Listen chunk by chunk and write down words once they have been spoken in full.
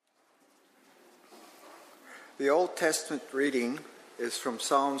The Old Testament reading is from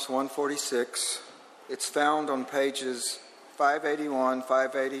Psalms 146. It's found on pages 581,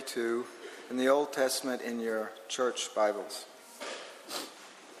 582 in the Old Testament in your church Bibles.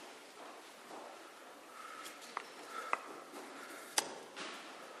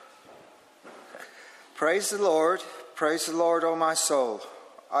 Praise the Lord, O my soul.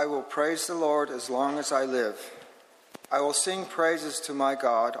 I will praise the Lord as long as I live. I will sing praises to my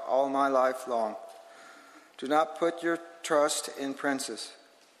God all my life long. Do not put your trust in princes,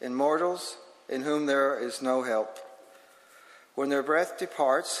 in mortals in whom there is no help. When their breath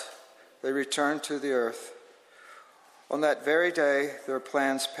departs, they return to the earth. On that very day, their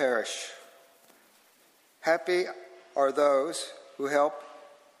plans perish. Happy are those whose help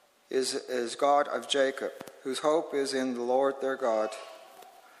is God of Jacob, whose hope is in the Lord their God,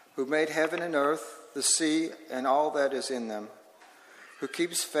 who made heaven and earth, the sea, and all that is in them, who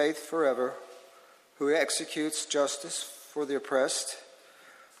keeps faith forever, who executes justice for the oppressed,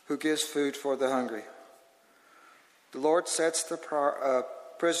 who gives food for the hungry. The Lord sets the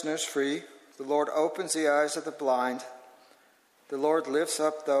prisoners free. The Lord opens the eyes of the blind. The Lord lifts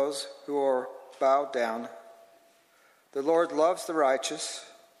up those who are bowed down. The Lord loves the righteous.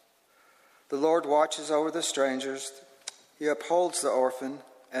 The Lord watches over the strangers. He upholds the orphan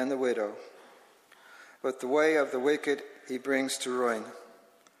and the widow. But the way of the wicked he brings to ruin.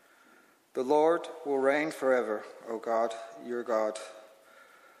 The Lord will reign forever, O God, your God.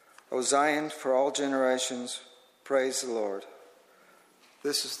 O Zion, for all generations, praise the Lord.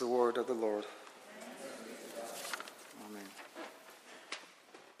 This is the word of the Lord. Amen.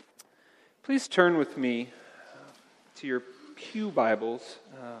 Please turn with me to your Pew Bibles,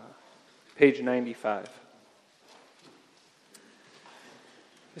 page 95.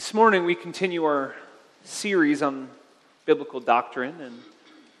 This morning we continue our series on biblical doctrine, and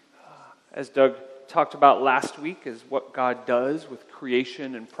as Doug talked about last week, is what God does with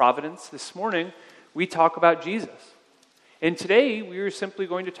creation and providence. This morning, we talk about Jesus. And today, we are simply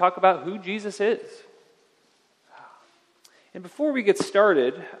going to talk about who Jesus is. And before we get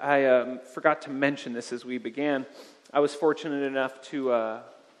started, I forgot to mention this as we began. I was fortunate enough to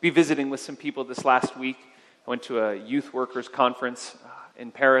be visiting with some people this last week. I went to a youth workers conference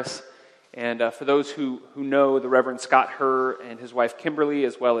in Paris. And for those who know the Reverend Scott Herr and his wife Kimberly,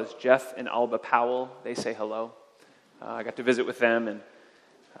 as well as Jeff and Alba Powell, they say hello. I got to visit with them, and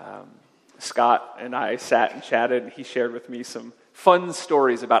Scott and I sat and chatted, and he shared with me some fun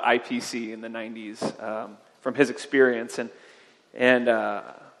stories about IPC in the 90s from his experience. And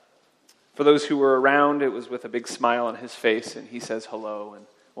for those who were around, it was with a big smile on his face, and he says hello and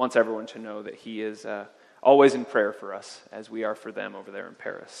wants everyone to know that he is always in prayer for us, as we are for them over there in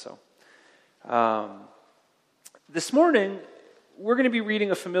Paris. So. This morning, we're going to be reading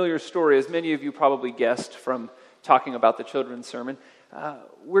a familiar story, as many of you probably guessed from talking about the children's sermon.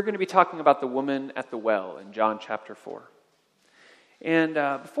 We're going to be talking about the woman at the well in John chapter 4. And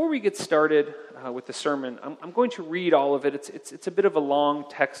before we get started with the sermon, I'm going to read all of it. It's a bit of a long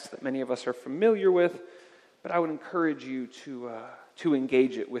text that many of us are familiar with, but I would encourage you to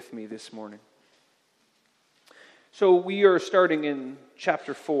engage it with me this morning. So we are starting in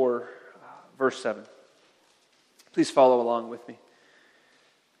chapter 4, verse 7. Please follow along with me.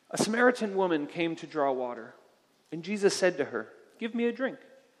 A Samaritan woman came to draw water, and Jesus said to her, "Give me a drink."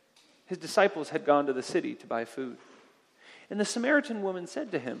 His disciples had gone to the city to buy food. And the Samaritan woman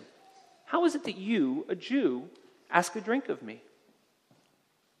said to him, "How is it that you, a Jew, ask a drink of me?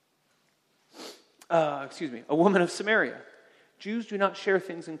 A woman of Samaria. Jews do not share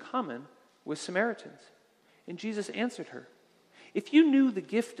things in common with Samaritans." And Jesus answered her, "If you knew the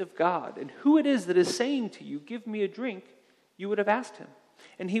gift of God and who it is that is saying to you, 'Give me a drink,' you would have asked him,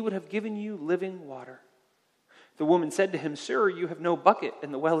 and he would have given you living water." The woman said to him, "Sir, you have no bucket,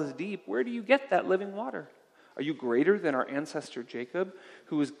 and the well is deep. Where do you get that living water? Are you greater than our ancestor Jacob,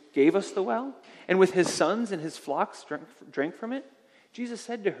 who gave us the well, and with his sons and his flocks drank from it?" Jesus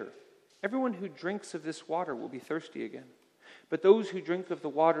said to her, "Everyone who drinks of this water will be thirsty again. But those who drink of the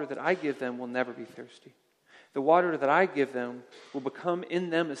water that I give them will never be thirsty. The water that I give them will become in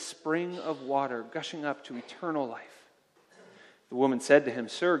them a spring of water, gushing up to eternal life." The woman said to him,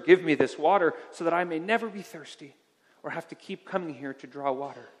 "Sir, give me this water so that I may never be thirsty or have to keep coming here to draw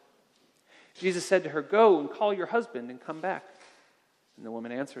water." Jesus said to her, "Go and call your husband and come back." And the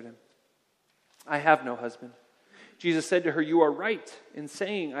woman answered him, "I have no husband." Jesus said to her, "You are right in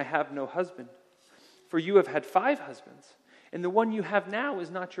saying, 'I have no husband,' for you have had 5 husbands, and the one you have now is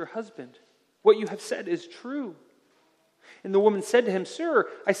not your husband. What you have said is true." And the woman said to him, "Sir,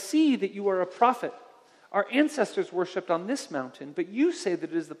 I see that you are a prophet. Our ancestors worshipped on this mountain, but you say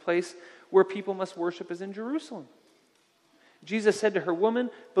that it is the place where people must worship is in Jerusalem." Jesus said to her,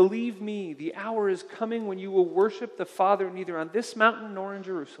 "Woman, believe me, the hour is coming when you will worship the Father neither on this mountain nor in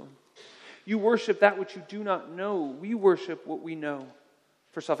Jerusalem. You worship that which you do not know. We worship what we know,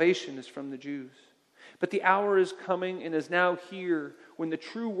 for salvation is from the Jews. But the hour is coming and is now here when the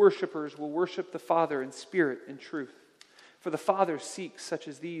true worshipers will worship the Father in spirit and truth. For the Father seeks such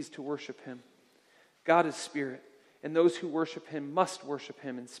as these to worship him. God is spirit, and those who worship him must worship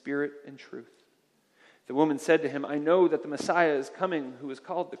him in spirit and truth." The woman said to him, "I know that the Messiah is coming, who is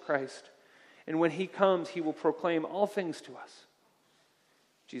called the Christ. And when he comes, he will proclaim all things to us."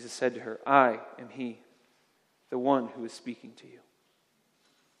 Jesus said to her, "I am he, the one who is speaking to you."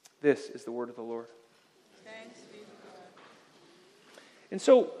 This is the word of the Lord. Thanks be to God. And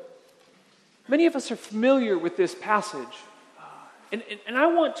so, many of us are familiar with this passage. And I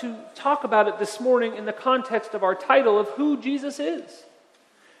want to talk about it this morning in the context of our title of who Jesus is.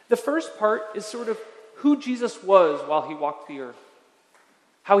 The first part is sort of who Jesus was while he walked the earth.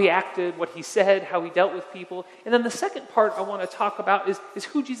 How he acted, what he said, how he dealt with people. And then the second part I want to talk about is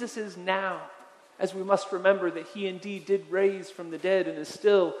who Jesus is now, as we must remember that he indeed did raise from the dead and is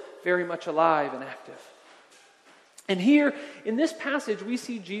still very much alive and active. And here, in this passage, we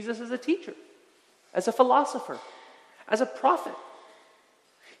see Jesus as a teacher, as a philosopher, as a prophet.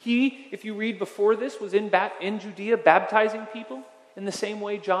 He, if you read before this, was in Judea baptizing people in the same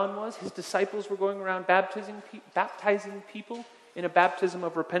way John was. His disciples were going around baptizing people in a baptism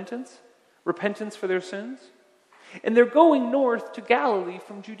of repentance for their sins. And they're going north to Galilee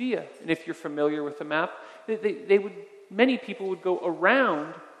from Judea. And if you're familiar with the map, many people would go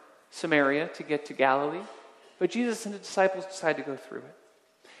around Samaria to get to Galilee, but Jesus and the disciples decide to go through it.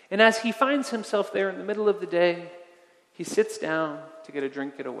 And as he finds himself there in the middle of the day, he sits down to get a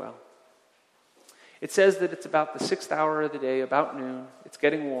drink at a well. It says that it's about the 6th hour of the day, about noon. It's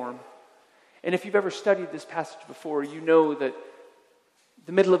getting warm. And if you've ever studied this passage before, you know that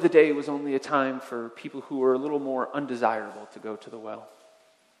the middle of the day was only a time for people who were a little more undesirable to go to the well.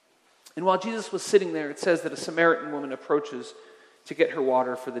 And while Jesus was sitting there, it says that a Samaritan woman approaches to get her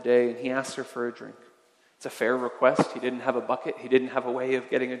water for the day, and he asks her for a drink. It's a fair request. He didn't have a bucket. He didn't have a way of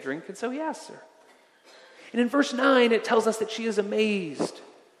getting a drink, and so he asks her. And in verse 9, it tells us that she is amazed.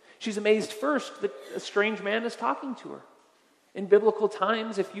 She's amazed first that a strange man is talking to her. In biblical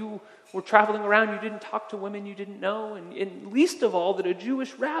times, if you were traveling around, you didn't talk to women you didn't know, and least of all, that a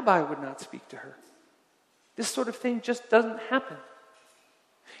Jewish rabbi would not speak to her. This sort of thing just doesn't happen.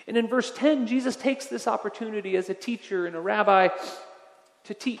 And in verse 10, Jesus takes this opportunity as a teacher and a rabbi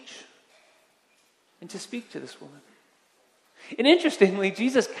to teach and to speak to this woman. And interestingly,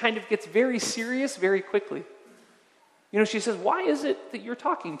 Jesus kind of gets very serious very quickly. You know, she says, "Why is it that you're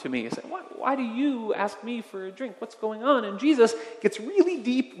talking to me?" I said, why do you ask me for a drink? What's going on? And Jesus gets really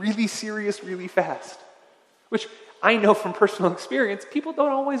deep, really serious, really fast, which I know from personal experience, people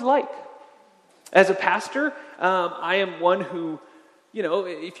don't always like. As a pastor, I am one who, you know,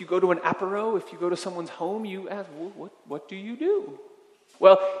 if you go to an apéro, if you go to someone's home, you ask, well, what do you do?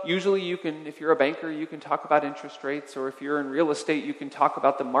 Well, usually you can, if you're a banker, you can talk about interest rates, or if you're in real estate, you can talk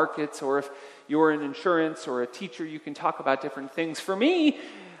about the markets, or if you're in insurance or a teacher, you can talk about different things. For me,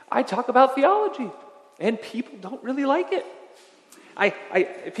 I talk about theology, and people don't really like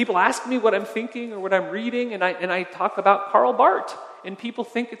it. People ask me what I'm thinking or what I'm reading, and I talk about Karl Barth, and people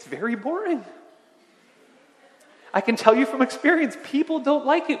think it's very boring. I can tell you from experience, people don't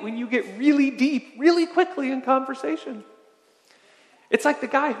like it when you get really deep, really quickly in conversation. It's like the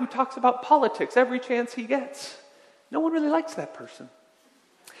guy who talks about politics every chance he gets. No one really likes that person.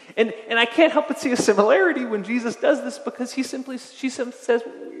 And I can't help but see a similarity when Jesus does this, because she simply says,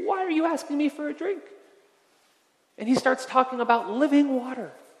 "Why are you asking me for a drink?" And he starts talking about living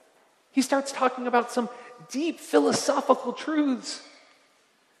water. He starts talking about some deep philosophical truths.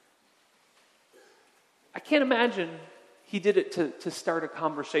 I can't imagine he did it to start a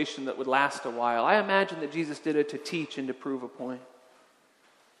conversation that would last a while. I imagine that Jesus did it to teach and to prove a point.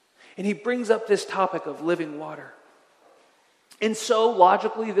 And he brings up this topic of living water. And so,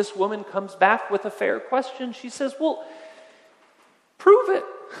 logically, this woman comes back with a fair question. She says, "Well, prove it.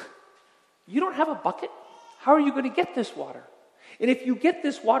 You don't have a bucket. How are you going to get this water? And if you get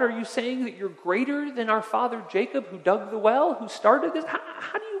this water, are you saying that you're greater than our father Jacob, who dug the well, who started this?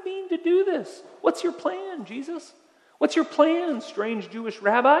 How do you mean to do this? What's your plan, Jesus? What's your plan, strange Jewish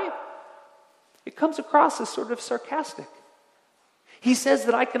rabbi?" It comes across as sort of sarcastic. He says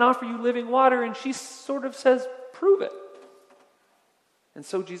that I can offer you living water, and she sort of says, "Prove it." And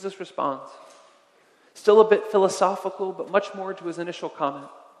so Jesus responds, still a bit philosophical, but much more to his initial comment.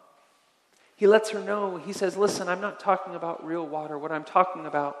 He lets her know, he says, listen, I'm not talking about real water. What I'm talking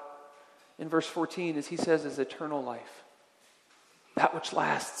about in verse 14 is he says is eternal life. That which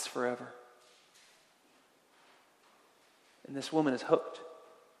lasts forever. And this woman is hooked.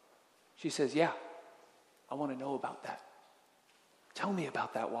 She says, yeah, I want to know about that. Tell me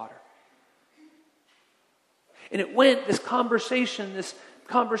about that water. And this conversation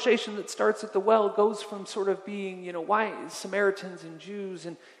that starts at the well goes from sort of being, why Samaritans and Jews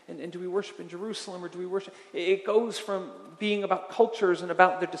and do we worship in Jerusalem or do we worship? It goes from being about cultures and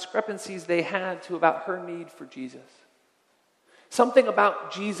about the discrepancies they had to about her need for Jesus. Something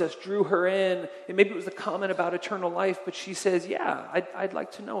about Jesus drew her in, and maybe it was the comment about eternal life, but she says, yeah, I'd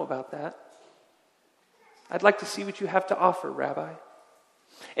like to know about that. I'd like to see what you have to offer, Rabbi.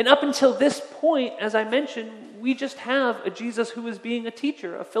 And up until this point, as I mentioned, we just have a Jesus who is being a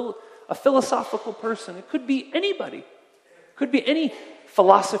teacher, a philosophical person. It could be anybody. It could be any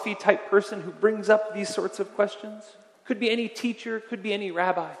philosophy type person who brings up these sorts of questions. It could be any teacher, it could be any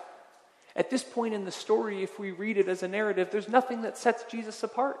rabbi. At this point in the story, if we read it as a narrative, there's nothing that sets Jesus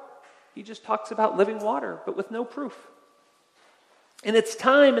apart. He just talks about living water, but with no proof. And it's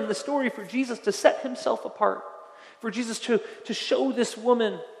time in the story for Jesus to set himself apart, for Jesus to show this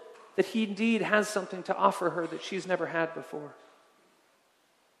woman that he indeed has something to offer her that she's never had before.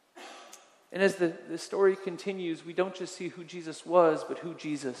 And as the story continues, we don't just see who Jesus was, but who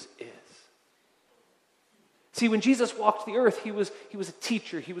Jesus is. See, when Jesus walked the earth, he was a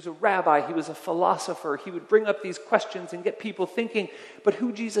teacher, he was a rabbi, he was a philosopher. He would bring up these questions and get people thinking. But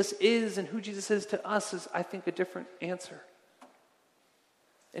who Jesus is and who Jesus is to us is, I think, a different answer.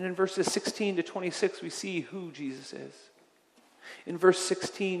 And in verses 16 to 26, we see who Jesus is. In verse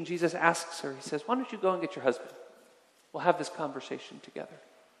 16, Jesus asks her, he says, why don't you go and get your husband? We'll have this conversation together.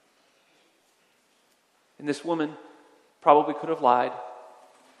 And this woman probably could have lied.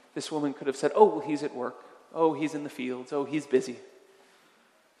 This woman could have said, oh, well, he's at work. Oh, he's in the fields. Oh, he's busy.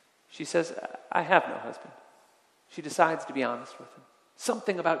 She says, I have no husband. She decides to be honest with him.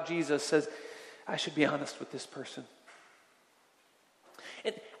 Something about Jesus says, I should be honest with this person.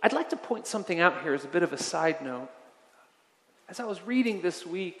 And I'd like to point something out here as a bit of a side note. As I was reading this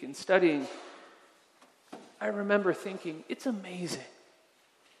week and studying, I remember thinking, it's amazing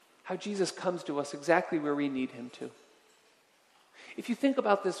how Jesus comes to us exactly where we need him to. If you think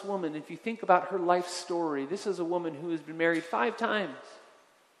about this woman, if you think about her life story, this is a woman who has been married 5 times.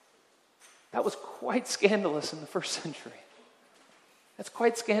 That was quite scandalous in the first century. That's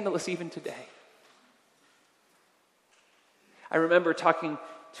quite scandalous even today. I remember talking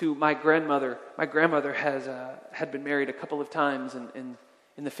to my grandmother. My grandmother had been married a couple of times in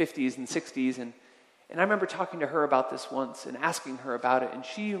the 50s and 60s, and I remember talking to her about this once and asking her about it, and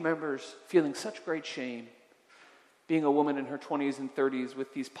she remembers feeling such great shame being a woman in her 20s and 30s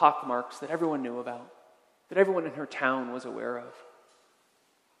with these pockmarks that everyone knew about, that everyone in her town was aware of.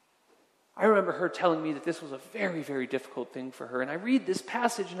 I remember her telling me that this was a very, very difficult thing for her. And I read this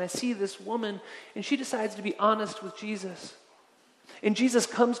passage and I see this woman, and she decides to be honest with Jesus. And Jesus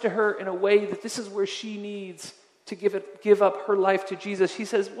comes to her in a way that this is where she needs to give up her life to Jesus. He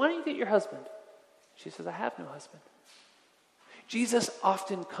says, why don't you get your husband? She says, I have no husband. Jesus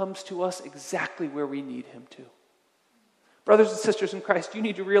often comes to us exactly where we need him to. Brothers and sisters in Christ, you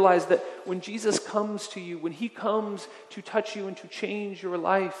need to realize that when Jesus comes to you, when he comes to touch you and to change your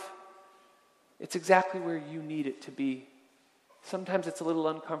life, it's exactly where you need it to be. Sometimes it's a little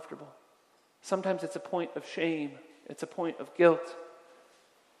uncomfortable. Sometimes it's a point of shame. It's a point of guilt.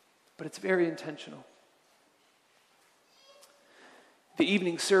 But it's very intentional. The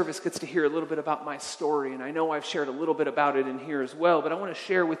evening service gets to hear a little bit about my story, and I know I've shared a little bit about it in here as well, but I want to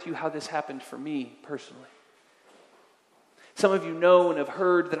share with you how this happened for me personally. Some of you know and have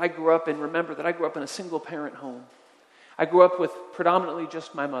heard that I grew up in a single-parent home. I grew up with predominantly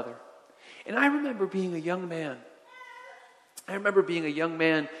just my mother. And I remember being a young man.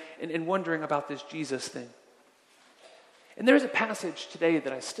 And wondering about this Jesus thing. And there's a passage today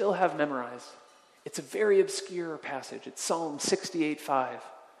that I still have memorized. It's a very obscure passage. It's Psalm 68:5.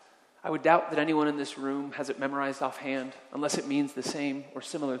 I would doubt that anyone in this room has it memorized offhand, unless it means the same or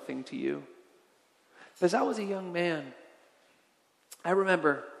similar thing to you. But as I was a young man, I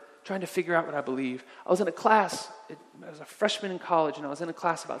remember trying to figure out what I believe. I was in a class, I was a freshman in college, and I was in a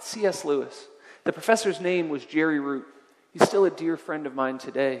class about C.S. Lewis. The professor's name was Jerry Root. He's still a dear friend of mine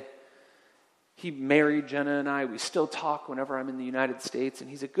today. He married Jenna and I. We still talk whenever I'm in the United States,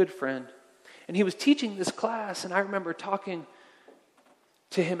 and he's a good friend. And he was teaching this class, and I remember talking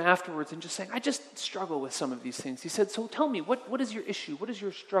to him afterwards and just saying, I just struggle with some of these things. He said, so tell me, what is your issue? What is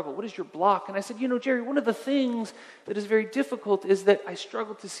your struggle? What is your block? And I said, Jerry, one of the things that is very difficult is that I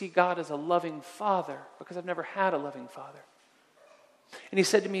struggle to see God as a loving father because I've never had a loving father. And he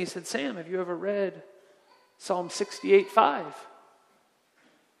said to me, Sam, have you ever read Psalm 68:5? And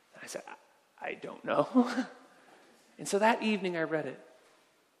I said, I don't know. And so that evening I read it.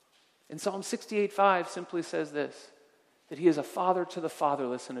 And Psalm 68:5 simply says this, that he is a father to the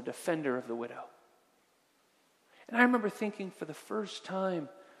fatherless and a defender of the widow. And I remember thinking for the first time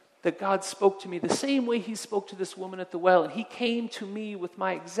that God spoke to me the same way he spoke to this woman at the well, and he came to me with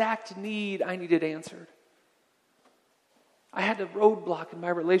my exact need I needed answered. I had a roadblock in my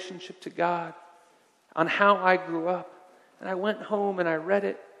relationship to God on how I grew up. And I went home and I read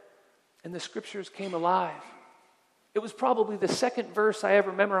it, and the scriptures came alive. It was probably the second verse I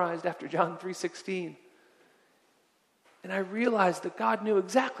ever memorized after John 3:16. And I realized that God knew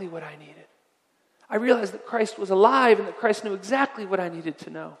exactly what I needed. I realized that Christ was alive and that Christ knew exactly what I needed to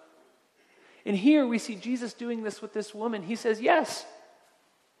know. And here we see Jesus doing this with this woman. He says, yes,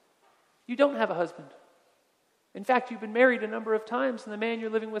 you don't have a husband. In fact, you've been married a number of times, and the man you're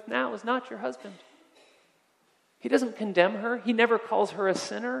living with now is not your husband. He doesn't condemn her. He never calls her a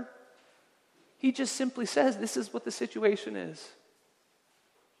sinner. He just simply says, this is what the situation is.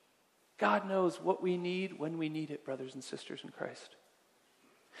 God knows what we need when we need it, brothers and sisters in Christ.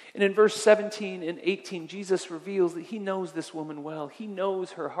 And in verse 17 and 18, Jesus reveals that he knows this woman well. He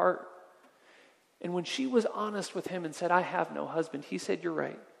knows her heart. And when she was honest with him and said, I have no husband, he said, you're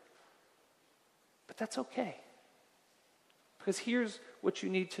right. But that's okay. Because here's what you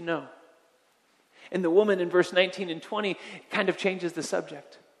need to know. And the woman in verse 19 and 20 kind of changes the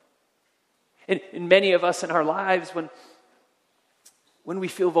subject. And many of us in our lives, when we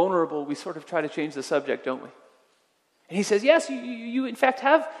feel vulnerable, we sort of try to change the subject, don't we? And he says, yes, you in fact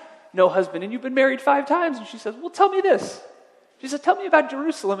have no husband, and you've been married 5 times. And she says, well, tell me this. She says, tell me about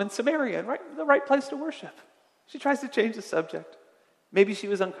Jerusalem and Samaria, and the right place to worship. She tries to change the subject. Maybe she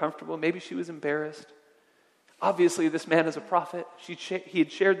was uncomfortable. Maybe she was embarrassed. Obviously, this man is a prophet. He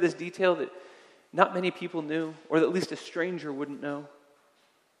had shared this detail that not many people knew, or that at least a stranger wouldn't know.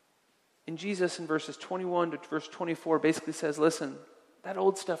 And Jesus in verses 21 to verse 24 basically says, listen, that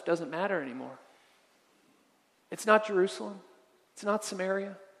old stuff doesn't matter anymore. It's not Jerusalem. It's not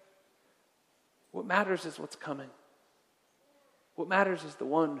Samaria. What matters is what's coming. What matters is the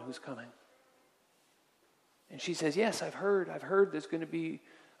one who's coming. And she says, yes, I've heard there's going to be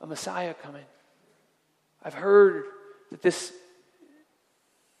a Messiah coming. I've heard that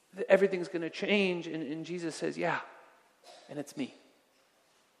everything's going to change. And Jesus says, yeah, and it's me.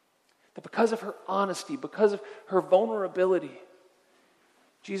 That because of her honesty, because of her vulnerability,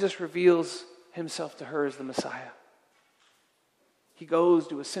 Jesus reveals himself to her as the Messiah. He goes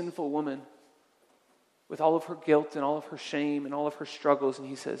to a sinful woman with all of her guilt and all of her shame and all of her struggles, and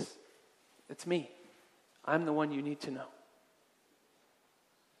he says, it's me. I'm the one you need to know.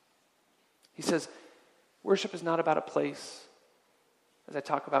 He says, worship is not about a place, as I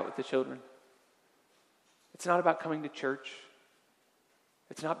talk about with the children. It's not about coming to church.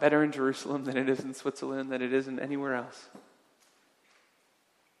 It's not better in Jerusalem than it is in Switzerland, than it is in anywhere else.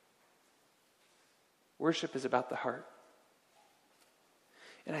 Worship is about the heart.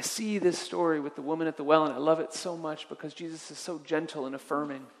 And I see this story with the woman at the well, and I love it so much because Jesus is so gentle and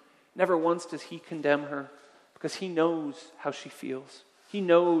affirming. Never once does he condemn her because he knows how she feels. He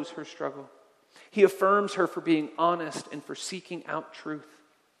knows her struggle. He affirms her for being honest and for seeking out truth.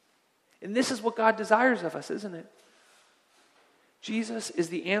 And this is what God desires of us, isn't it? Jesus is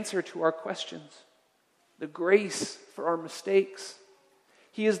the answer to our questions, the grace for our mistakes.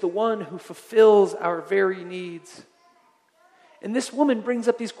 He is the one who fulfills our very needs. And this woman brings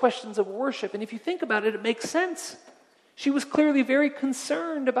up these questions of worship. And if you think about it, it makes sense. She was clearly very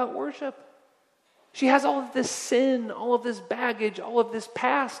concerned about worship. She has all of this sin, all of this baggage, all of this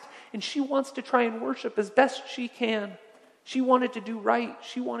past, and she wants to try and worship as best she can. She wanted to do right.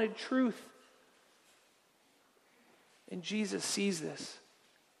 She wanted truth. And Jesus sees this,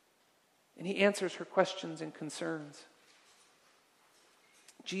 and he answers her questions and concerns.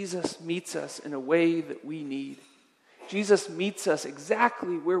 Jesus meets us in a way that we need. Jesus meets us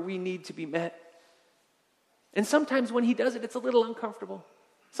exactly where we need to be met. And sometimes when he does it, it's a little uncomfortable.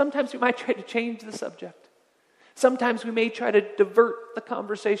 Sometimes we might try to change the subject. Sometimes we may try to divert the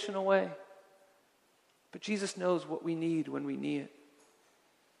conversation away. But Jesus knows what we need when we need it.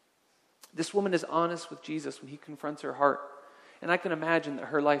 This woman is honest with Jesus when he confronts her heart. And I can imagine that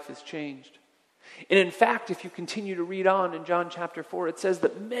her life has changed. And in fact, if you continue to read on in John chapter 4, it says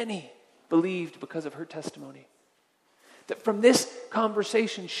that many believed because of her testimony. That from this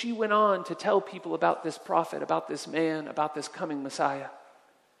conversation, she went on to tell people about this prophet, about this man, about this coming Messiah.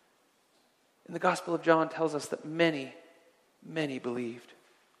 And the Gospel of John tells us that many, many believed.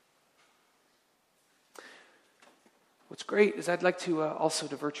 What's great is I'd like to also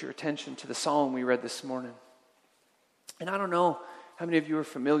divert your attention to the psalm we read this morning. And I don't know how many of you are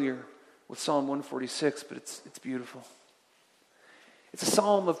familiar with Psalm 146, but it's beautiful. It's a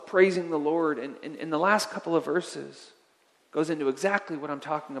psalm of praising the Lord, and in the last couple of verses goes into exactly what I'm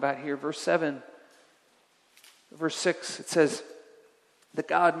talking about here. Verse 7, verse 6, it says that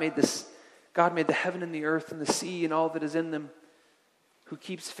God made the heaven and the earth and the sea and all that is in them, who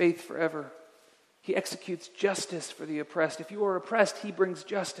keeps faith forever. He executes justice for the oppressed. If you are oppressed, he brings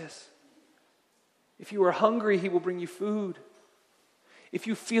justice. If you are hungry, he will bring you food. If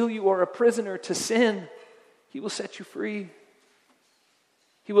you feel you are a prisoner to sin, he will set you free.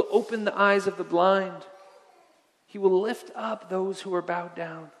 He will open the eyes of the blind. He will lift up those who are bowed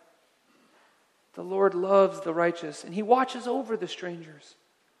down. The Lord loves the righteous, and he watches over the strangers.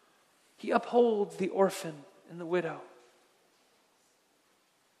 He upholds the orphan and the widow.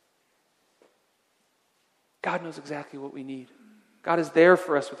 God knows exactly what we need. God is there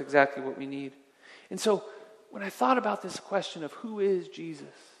for us with exactly what we need. And so when I thought about this question of who is Jesus,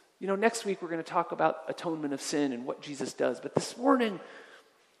 next week we're going to talk about atonement of sin and what Jesus does. But this morning,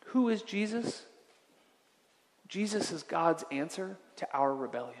 who is Jesus? Jesus is God's answer to our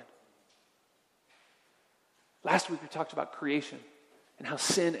rebellion. Last week we talked about creation and how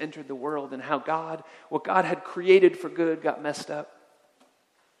sin entered the world and how what God had created for good got messed up.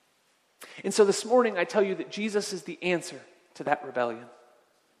 And so this morning I tell you that Jesus is the answer to that rebellion.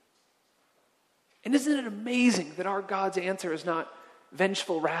 And isn't it amazing that our God's answer is not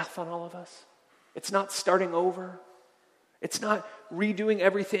vengeful wrath on all of us? It's not starting over. It's not redoing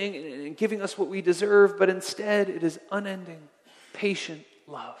everything and giving us what we deserve, but instead it is unending, patient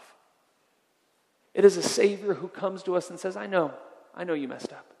love. It is a Savior who comes to us and says, I know you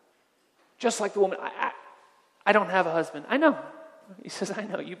messed up. Just like the woman, I don't have a husband. I know. He says, I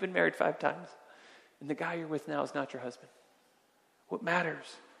know, you've been married 5 times. And the guy you're with now is not your husband. What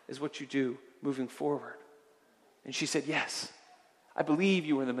matters is what you do moving forward. And she said, yes, I believe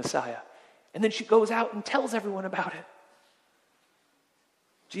you are the Messiah. And then she goes out and tells everyone about it.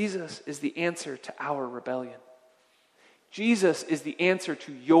 Jesus is the answer to our rebellion. Jesus is the answer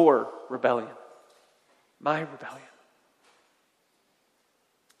to your rebellion, my rebellion.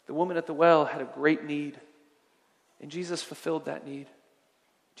 The woman at the well had a great need, and Jesus fulfilled that need.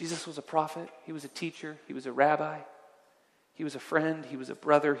 Jesus was a prophet, he was a teacher, he was a rabbi, he was a friend, he was a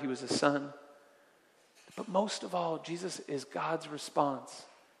brother, he was a son. But most of all, Jesus is God's response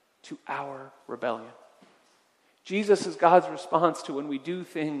to our rebellion. Jesus is God's response to when we do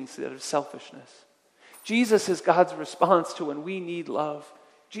things that are selfishness. Jesus is God's response to when we need love.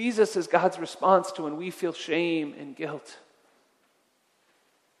 Jesus is God's response to when we feel shame and guilt.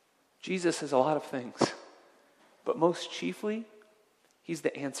 Jesus is a lot of things, but most chiefly, he's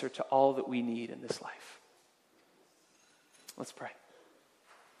the answer to all that we need in this life. Let's pray.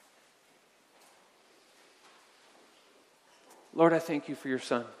 Lord, I thank you for your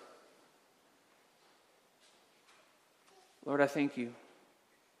Son. Lord, I thank you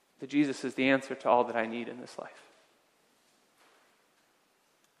that Jesus is the answer to all that I need in this life.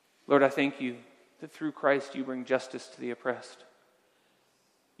 Lord, I thank you that through Christ you bring justice to the oppressed.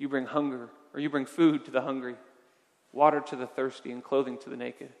 You bring hunger, or you bring food to the hungry, water to the thirsty, and clothing to the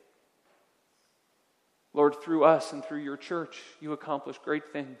naked. Lord, through us and through your church, you accomplish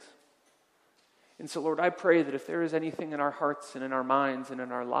great things. And so, Lord, I pray that if there is anything in our hearts and in our minds and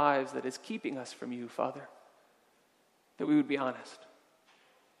in our lives that is keeping us from you, Father, that we would be honest.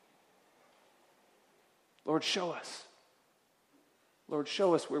 Lord, show us. Lord,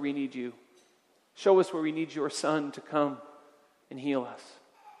 show us where we need you. Show us where we need your Son to come and heal us.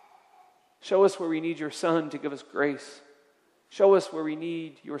 Show us where we need your Son to give us grace. Show us where we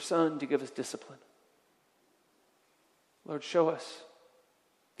need your Son to give us discipline. Lord, show us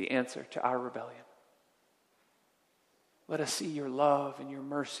the answer to our rebellion. Let us see your love and your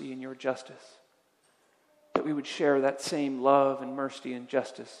mercy and your justice, that we would share that same love and mercy and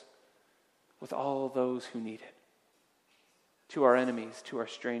justice with all those who need it, to our enemies, to our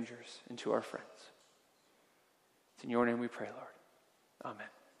strangers, and to our friends. It's in your name we pray, Lord. Amen.